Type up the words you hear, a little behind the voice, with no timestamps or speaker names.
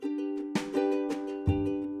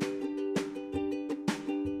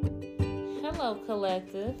Hello,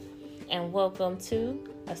 Collective, and welcome to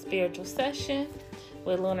a spiritual session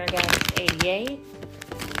with Lunar Goddess 88.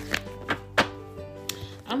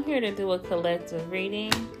 I'm here to do a collective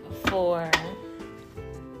reading for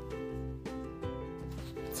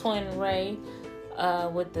Twin Ray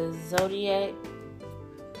with the zodiac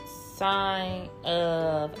sign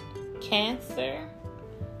of Cancer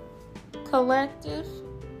Collective.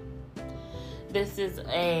 This is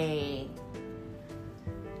a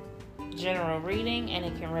general reading, and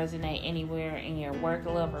it can resonate anywhere in your work,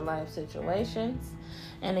 love, or life situations,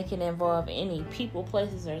 and it can involve any people,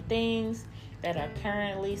 places, or things that are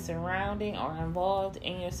currently surrounding or involved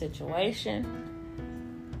in your situation.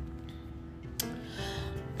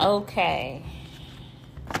 Okay,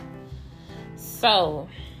 so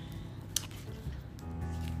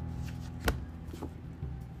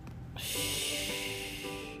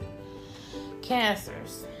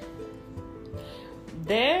Cancers,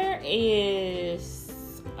 there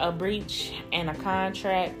is a breach in a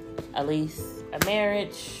contract, at least a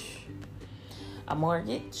marriage, a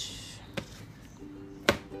mortgage.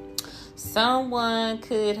 Someone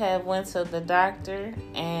could have went to the doctor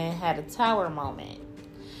and had a tower moment.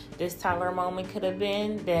 This tower moment could have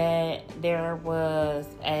been that there was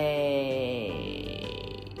a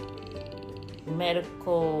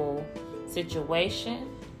medical situation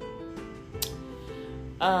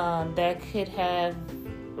that could have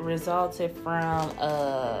resulted from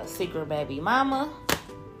a secret baby mama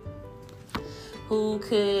who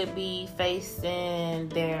could be facing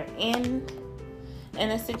their end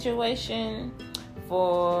in a situation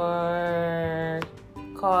for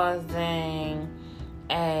causing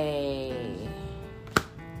a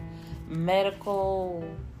medical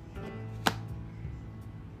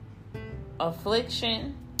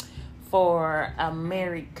affliction for a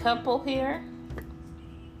married couple here.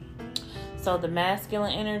 So the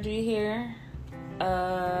masculine energy here,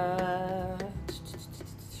 I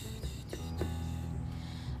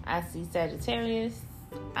see Sagittarius,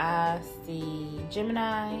 I see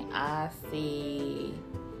Gemini, I see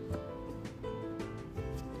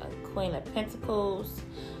a Queen of Pentacles,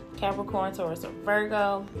 Capricorn, Taurus, or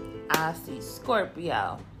Virgo. I see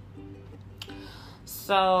Scorpio.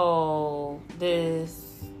 So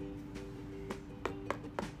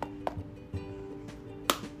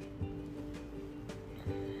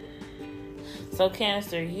So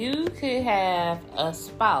Cancer, you could have a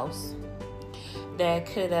spouse that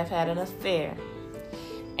could have had an affair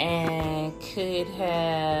and could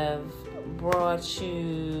have brought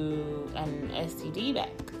you an STD back.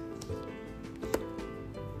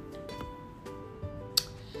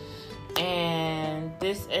 And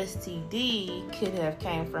this STD could have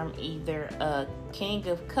came from either a King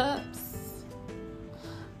of Cups,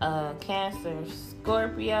 a Cancer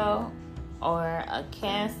Scorpio, or a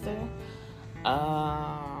Cancer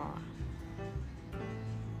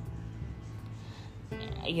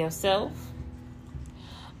yourself,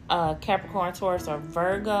 Capricorn, Taurus, or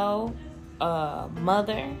Virgo,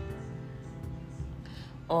 mother,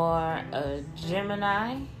 or a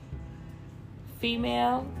Gemini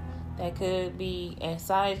female that could be a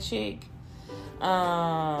side chick.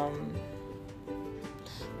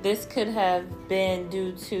 This could have been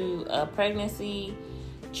due to a pregnancy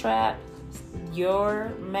trap.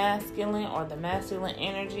 Your masculine or the masculine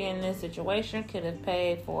energy in this situation could have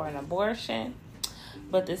paid for an abortion,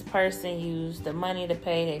 but this person used the money to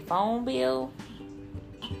pay their phone bill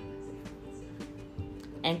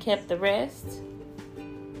and kept the rest.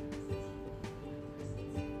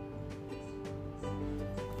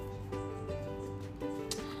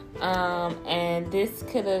 And this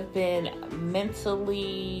could have been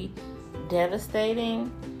mentally devastating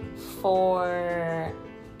for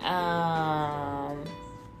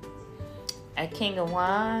a King of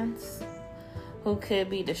Wands who could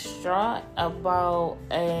be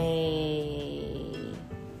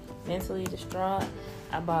mentally distraught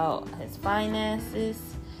about his finances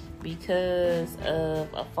because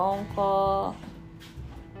of a phone call,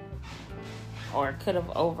 or could have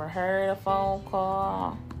overheard a phone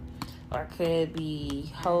call, or could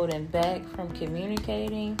be holding back from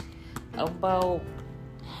communicating about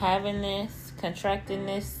contracting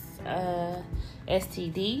this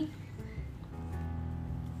STD.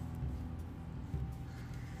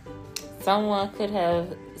 Someone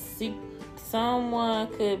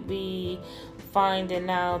could be finding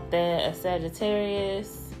out that a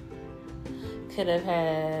Sagittarius could have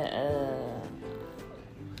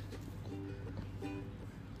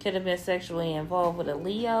been sexually involved with a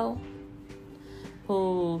Leo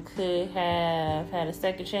who could have had a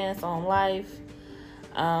second chance on life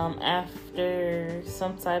after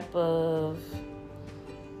some type of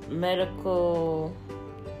medical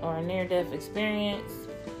or a near-death experience.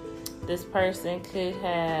 This person could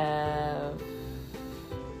have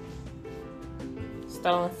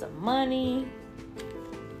stolen some money.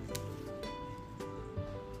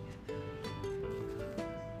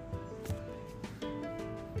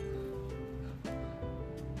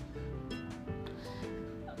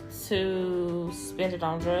 To spend it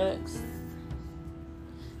on drugs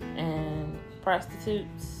and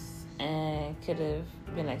prostitutes, and could have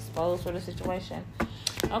been exposed for the situation.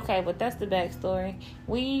 Okay, but that's the backstory.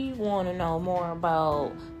 We want to know more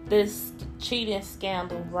about this cheating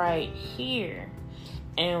scandal right here,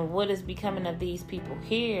 and what is becoming of these people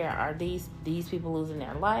here. Are these people losing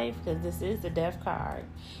their life? Because this is the death card,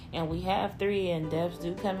 and we have 3, and deaths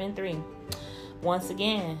do come in 3. Once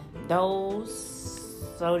again, those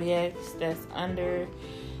zodiacs that's under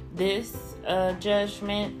this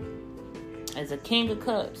judgment is a King of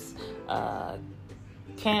Cups,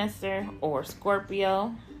 Cancer or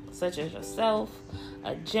Scorpio, such as yourself,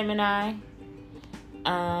 a Gemini,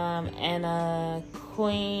 and a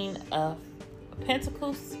Queen of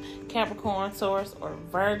Pentacles, Capricorn, Taurus, or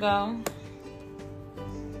Virgo.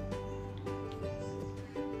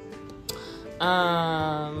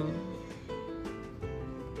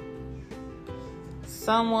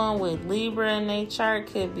 Someone with Libra in their chart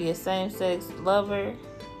could be a same-sex lover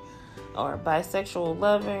or a bisexual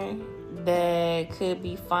lover that could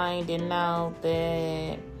be finding out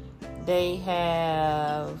that they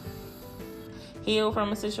have healed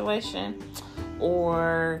from a situation,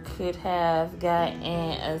 or could have gotten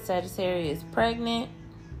a Sagittarius pregnant.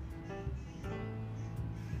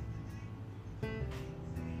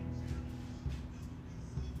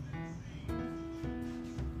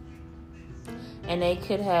 And they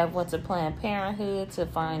could have went to Planned Parenthood to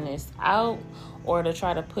find this out, or to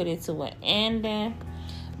try to put it to an ending.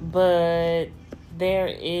 But there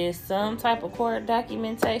is some type of court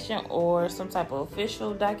documentation or some type of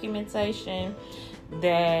official documentation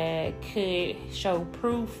that could show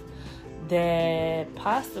proof that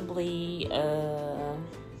possibly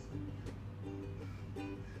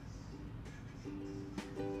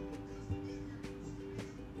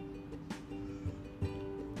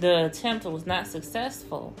the attempt was not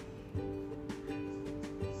successful.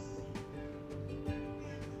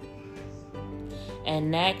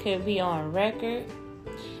 And that could be on record.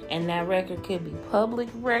 And that record could be public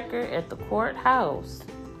record at the courthouse.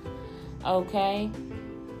 Okay?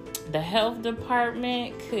 The health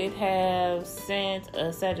department could have sent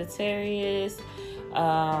a Sagittarius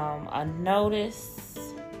a notice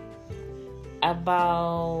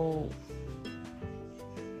about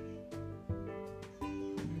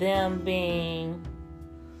them being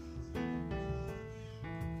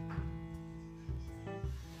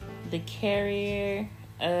the carrier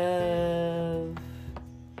of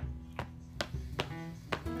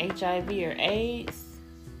HIV or AIDS.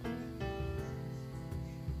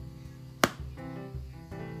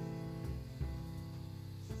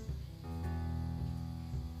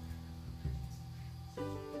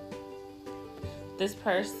 This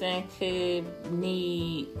person could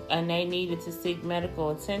they needed to seek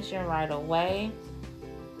medical attention right away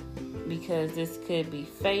because this could be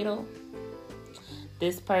fatal.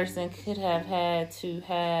 This person could have had to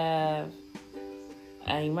have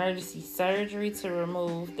an emergency surgery to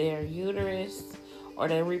remove their uterus or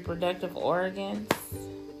their reproductive organs.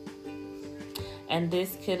 And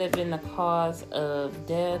this could have been the cause of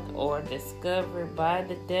death or discovered by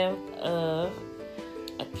the death of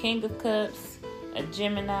a King of Cups, a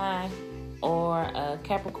Gemini, or a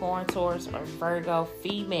Capricorn, Taurus, or Virgo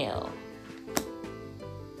female.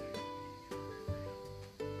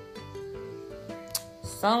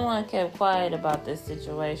 Someone kept quiet about this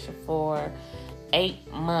situation for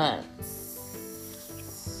 8 months.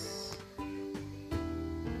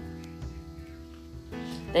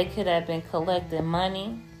 They could have been collecting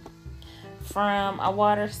money from a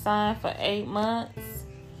water sign for 8 months.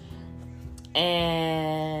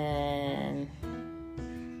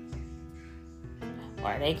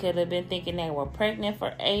 Or they could have been thinking they were pregnant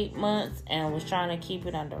for 8 months and was trying to keep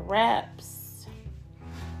it under wraps.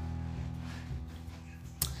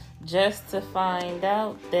 Just to find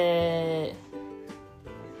out that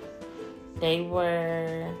they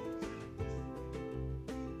were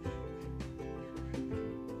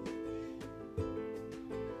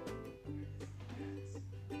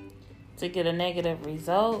to get a negative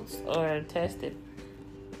results or tested.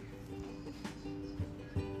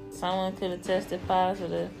 Someone could have tested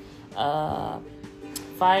positive.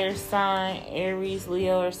 Fire sign, Aries,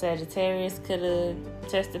 Leo, or Sagittarius could have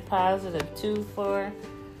tested positive too for.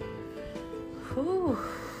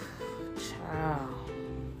 Child.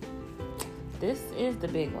 This is the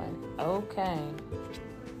big one. Okay.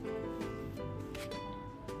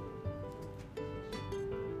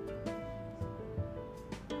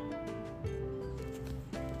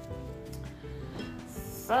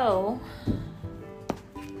 So,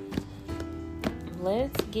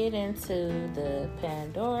 let's get into the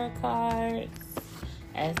Pandora cards,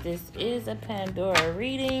 as this is a Pandora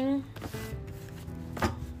reading.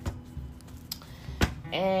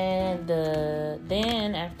 And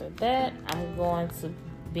then after that, I'm going to,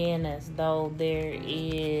 being as though there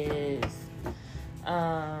is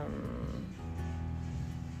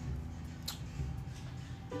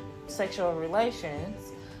sexual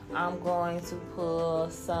relations, I'm going to pull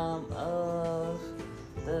some of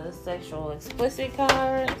the sexual explicit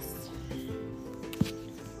cards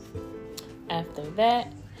after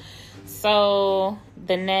that. So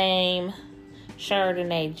the name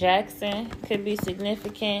Chardonnay Jackson could be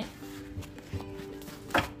significant.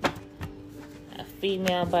 A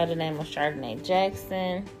female by the name of Chardonnay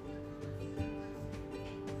Jackson.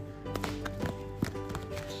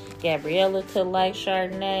 Gabriella could like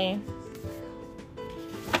Chardonnay.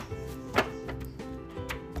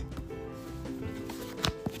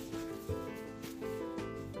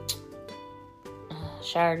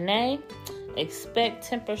 Chardonnay, expect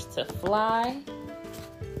tempers to fly.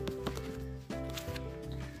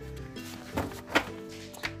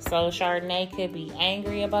 So Chardonnay could be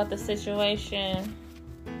angry about the situation.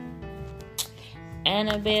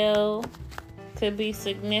 Annabelle could be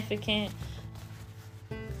significant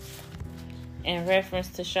in reference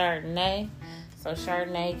to Chardonnay. So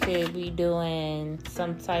Chardonnay could be doing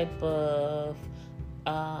some type of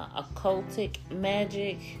occultic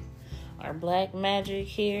magic or black magic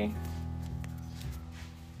here.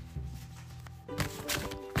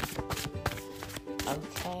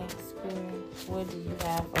 Okay, Spirit, what do you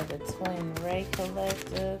have for the Twin Ray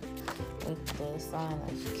Collective with the sign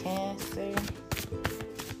of Cancer?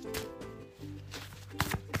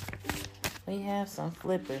 We have some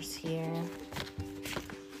flippers here.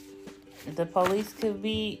 The police could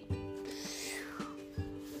be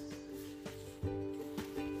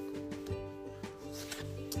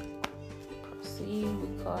proceed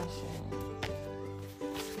with caution.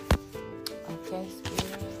 Okay,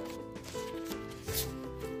 Spirit.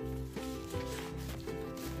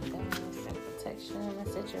 Some protection in the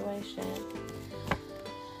situation.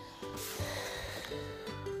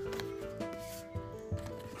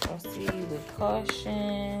 Proceed with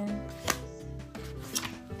caution.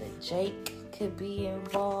 The Jake could be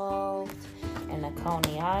involved in a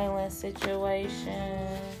Coney Island situation.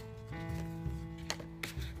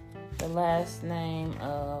 The last name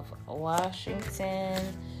of Washington,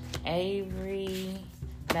 Avery,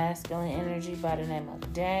 masculine energy by the name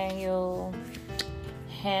of Daniel,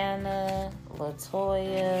 Hannah,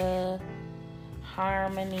 Latoya,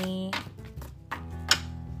 Harmony,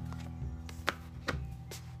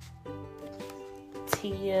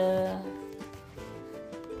 Tia,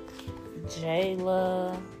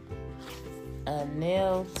 Jayla,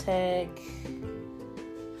 Anil Tech,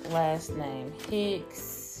 last name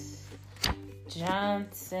Hicks,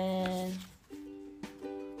 Johnson,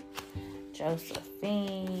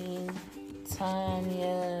 Josephine,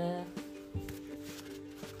 Tanya,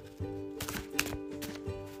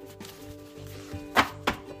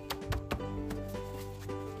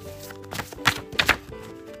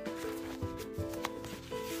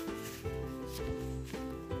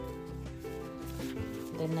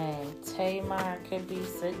 the name Tamar could be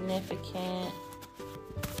significant.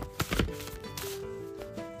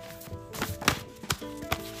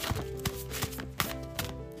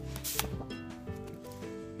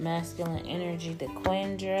 Masculine energy, the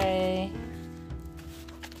Quindre.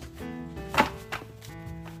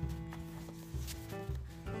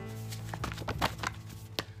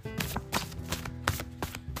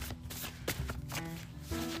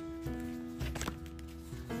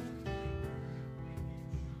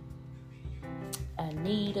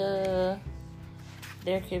 Anita.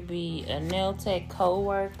 There could be a nail tech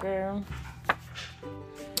co-worker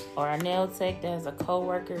or a nail tech that has a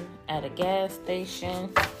co-worker at a gas station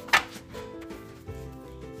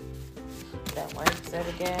that works at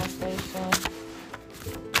a gas station.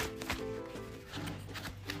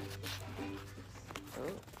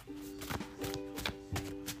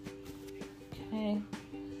 Okay,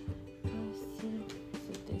 let's see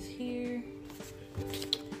this here.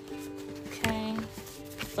 Okay,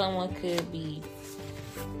 someone could be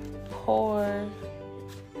poor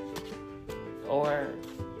or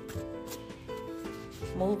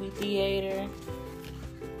movie theater.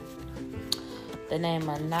 The name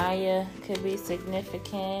Anaya could be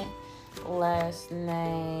significant. Last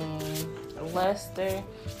name Lester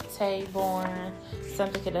Taborn.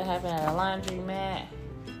 Something could have happened at a laundromat.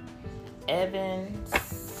 Evans.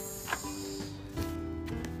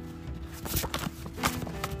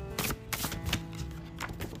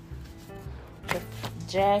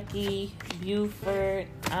 Jackie Buford.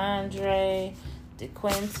 Andre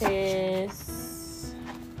DeQuintis.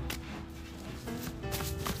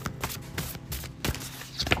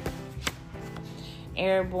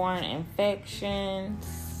 Airborne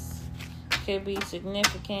infections could be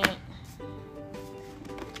significant.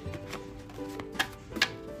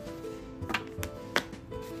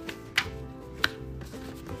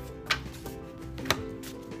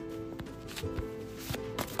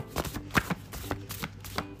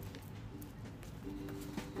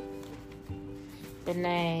 The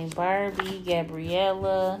name Barbie,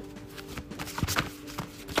 Gabriella.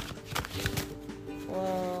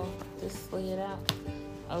 Well, just slid out.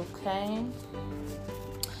 Okay.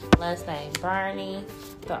 Last name Barney.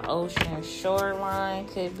 The ocean shoreline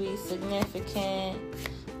could be significant.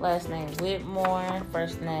 Last name Whitmore.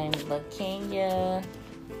 First name LaKenya.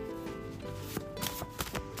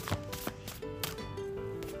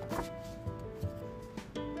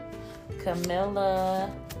 Camilla.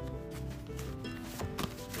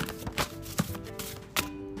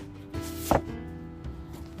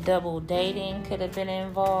 Double dating could have been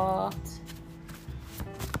involved.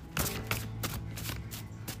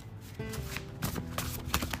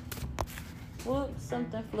 Whoops,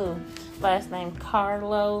 something flew. Last name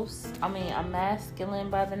Carlos. A masculine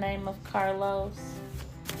by the name of Carlos.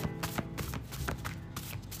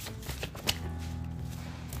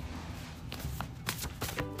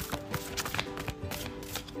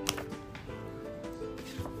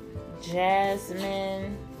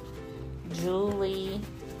 Jasmine. Julie.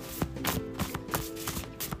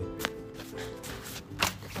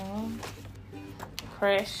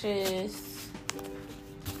 Precious.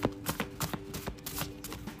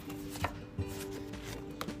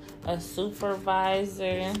 A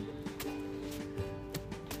supervisor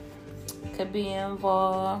could be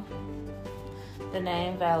involved. The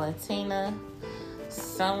name Valentina.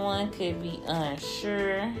 Someone could be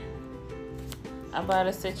unsure about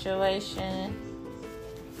a situation.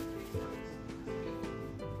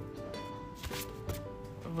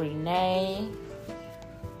 Renee.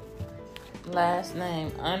 Last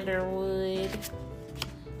name Underwood.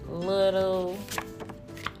 Little.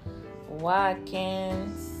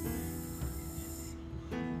 Watkins.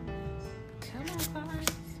 Come on, guys.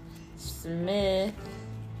 Smith.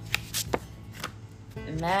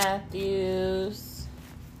 Matthews.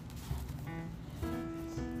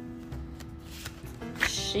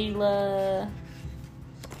 Sheila.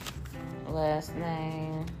 Last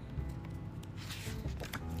name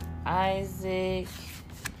Isaac.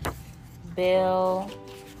 Bell.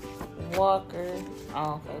 Walker.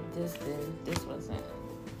 Oh, okay, this wasn't.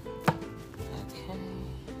 Okay.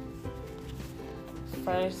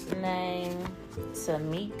 First name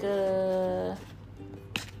Tamika.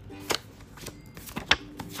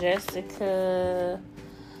 Jessica.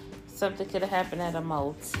 Something could have happened at a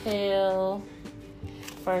motel.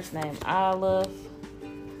 First name Olive.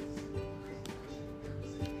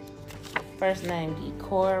 First name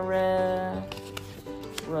Decora.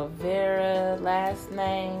 Rivera. Last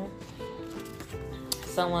name.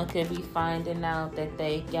 Someone could be finding out that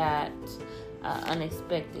they got an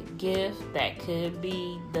unexpected gift. That could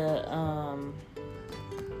be the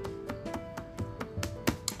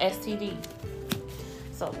STD.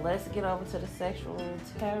 So let's get over to the sexual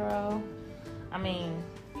tarot.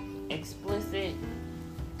 Explicit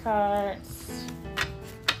cards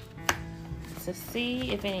to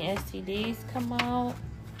see if any STDs come out.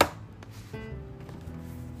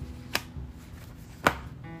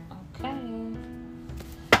 Okay.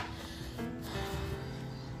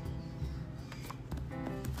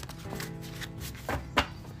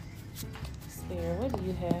 Spirit, what do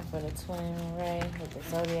you have for the twin ray with the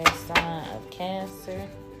zodiac sign of Cancer?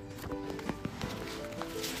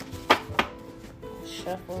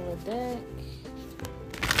 Shuffle the deck.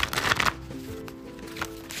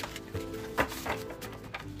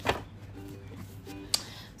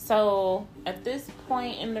 So at this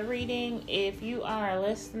point in the reading, if you are a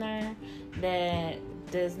listener that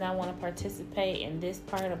does not want to participate in this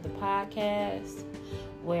part of the podcast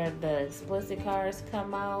where the explicit cards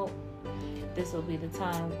come out, this will be the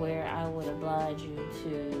time where I would oblige you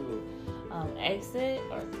to exit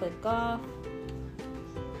or click off.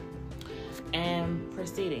 And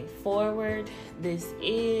proceeding forward, this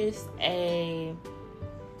is a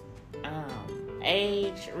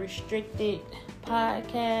age restricted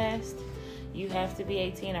podcast. You have to be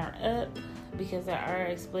 18 or up because there are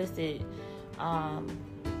explicit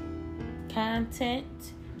content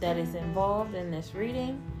that is involved in this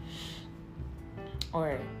reading,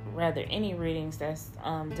 or rather any readings that's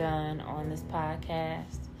done on this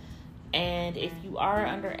podcast. And if you are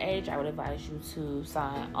underage, I would advise you to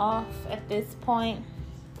sign off at this point.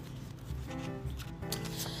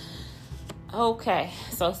 Okay,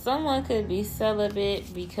 so someone could be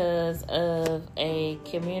celibate because of a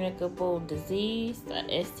communicable disease, a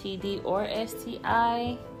STD or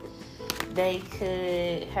STI. They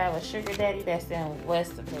could have a sugar daddy that's in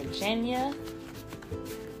West Virginia.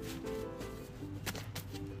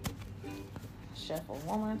 Shuffle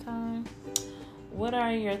one more time. What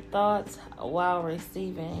are your thoughts while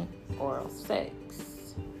receiving oral sex?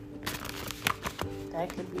 That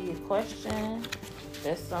could be a question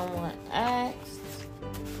that someone asked.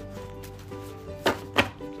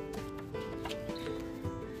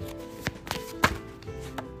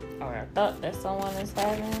 Or a thought that someone is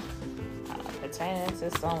having pertaining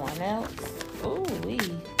to someone else. Ooh,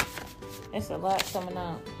 it's a lot coming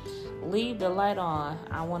out. Leave the light on.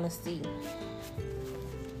 I want to see.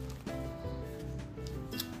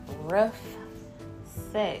 Rough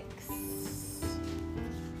sex.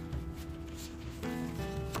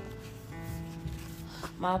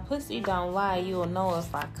 My pussy don't lie, you'll know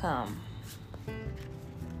if I come.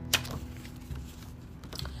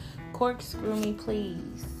 Corkscrew me,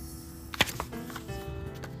 please.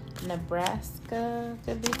 Nebraska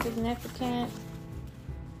could be significant.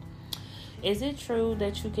 Is it true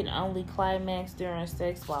that you can only climax during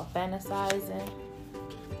sex while fantasizing?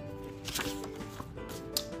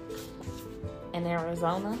 In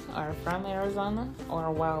Arizona, or from Arizona,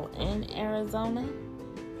 or while in Arizona?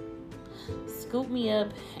 Scoop me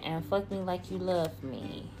up and fuck me like you love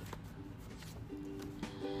me.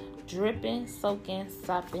 Dripping, soaking,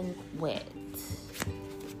 sopping wet.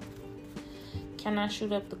 Can I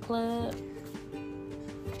shoot up the club?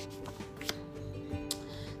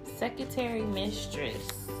 Secretary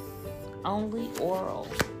mistress. Only oral.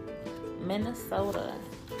 Minnesota.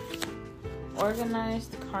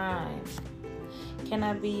 Organized crime. Can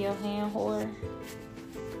I be your hand whore?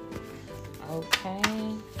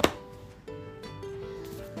 Okay.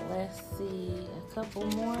 Let's see. A couple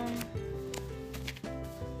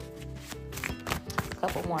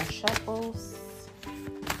more shuffles.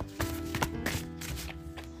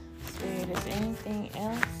 Spirit, is anything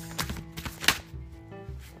else?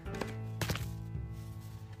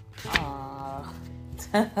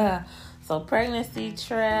 So pregnancy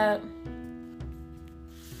trap.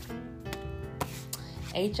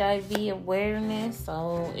 HIV awareness.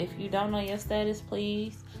 So if you don't know your status,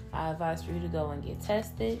 please, I advise for you to go and get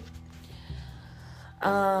tested.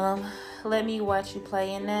 Let me watch you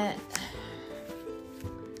play in that.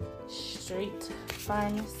 Street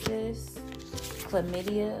pharmacist.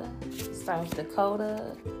 Chlamydia. South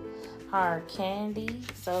Dakota. Hard candy.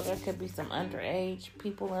 So there could be some underage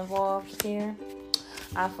people involved here.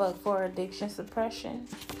 I fuck for addiction suppression.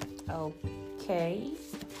 Okay.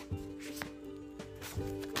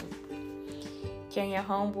 Can your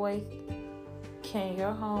homeboy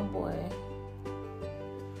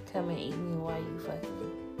come and eat me while you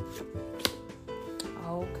fucking?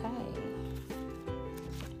 Okay.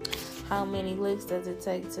 How many licks does it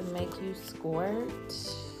take to make you squirt?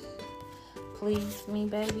 Please me,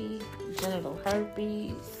 baby. Genital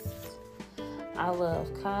herpes. I love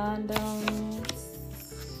condoms.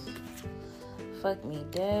 Fuck me,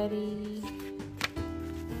 daddy.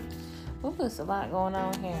 Ooh, there's a lot going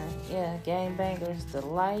on here. Yeah, gangbangers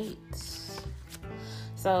delight.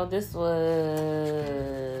 So this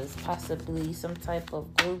was possibly some type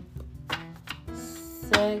of group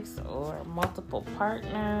sex or multiple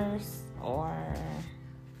partners or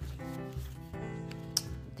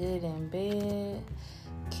good in bed.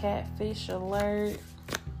 Catfish alert.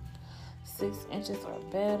 6 inches or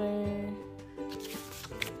better.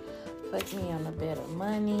 Fuck me on a bed of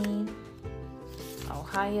money.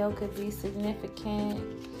 Ohio could be significant.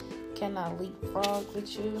 Can I leapfrog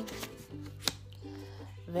with you?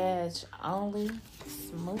 Veg only.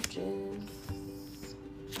 Smooches.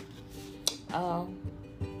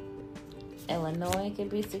 Illinois could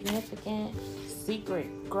be significant.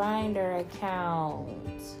 Secret grinder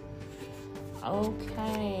account.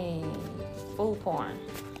 Okay. Food porn.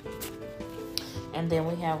 And then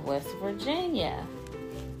we have West Virginia.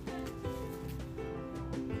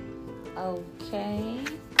 Okay.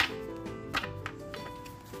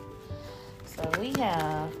 So we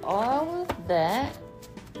have all of that.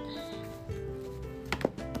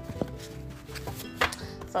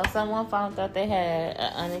 So someone found out they had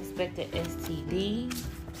an unexpected STD.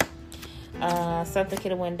 Something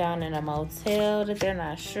could have went down in a motel that they're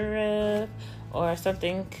not sure of, or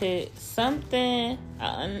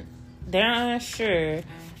they're unsure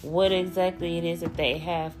what exactly it is that they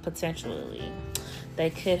have potentially. They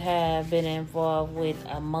could have been involved with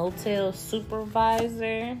a motel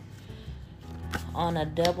supervisor on a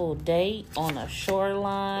double date on a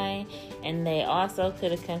shoreline, and they also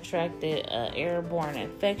could have contracted an airborne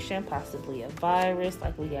infection, possibly a virus,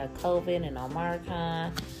 like we got COVID and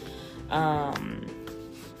Omicron.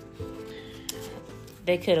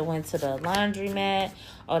 They could have went to the laundromat,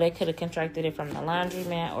 or they could have contracted it from the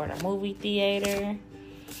laundromat or the movie theater.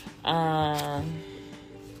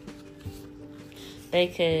 They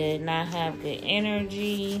could not have good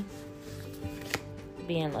energy,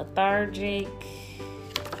 being lethargic.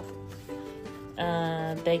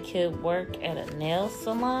 They could work at a nail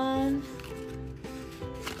salon.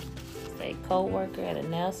 Say co-worker at a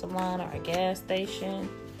nail salon or a gas station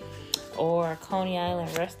or a Coney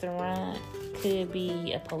Island restaurant. Could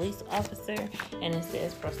be a police officer, and it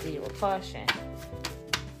says proceed with caution.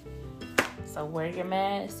 So wear your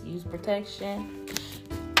mask, use protection.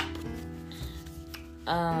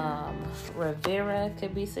 Rivera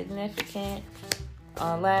could be significant.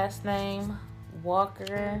 Last name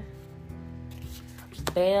Walker,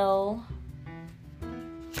 Bell,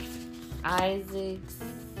 Isaacs,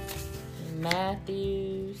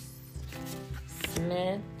 Matthews,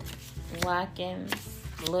 Smith, Watkins,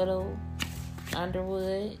 Little,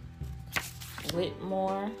 Underwood,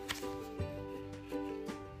 Whitmore,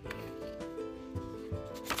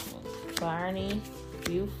 Barney,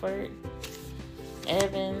 Buford,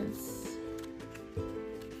 Evans,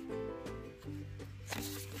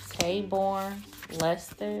 Taborn,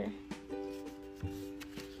 Lester,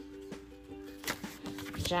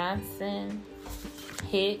 Johnson,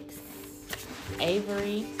 Hicks,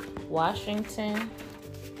 Avery, Washington,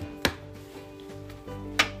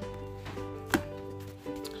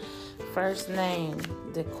 first name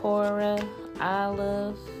Decora,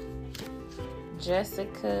 Olive,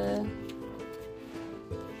 Jessica,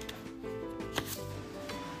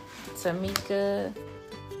 Tamika,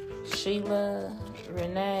 Sheila,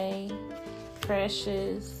 Renee,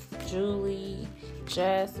 Precious, Julie,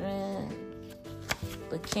 Jasmine,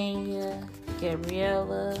 LaKenya,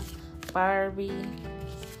 Gabriella, Barbie,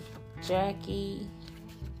 Jackie,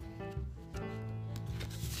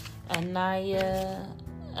 Anaya,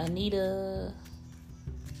 Anita,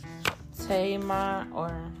 Tamar,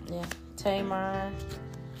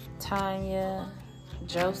 Tanya,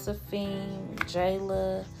 Josephine,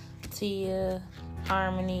 Jayla, Tia,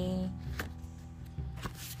 Harmony,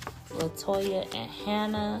 Latoya and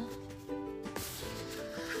Hannah,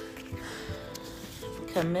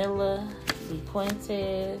 Camilla,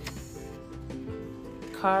 DeQuintes,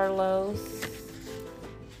 Carlos,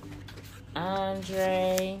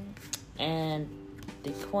 Andre, and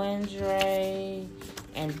DeQuindre,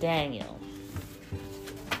 and Daniel.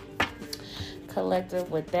 Collective,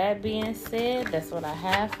 with that being said, that's what I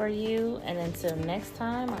have for you. And until next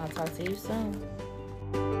time, I'll talk to you soon.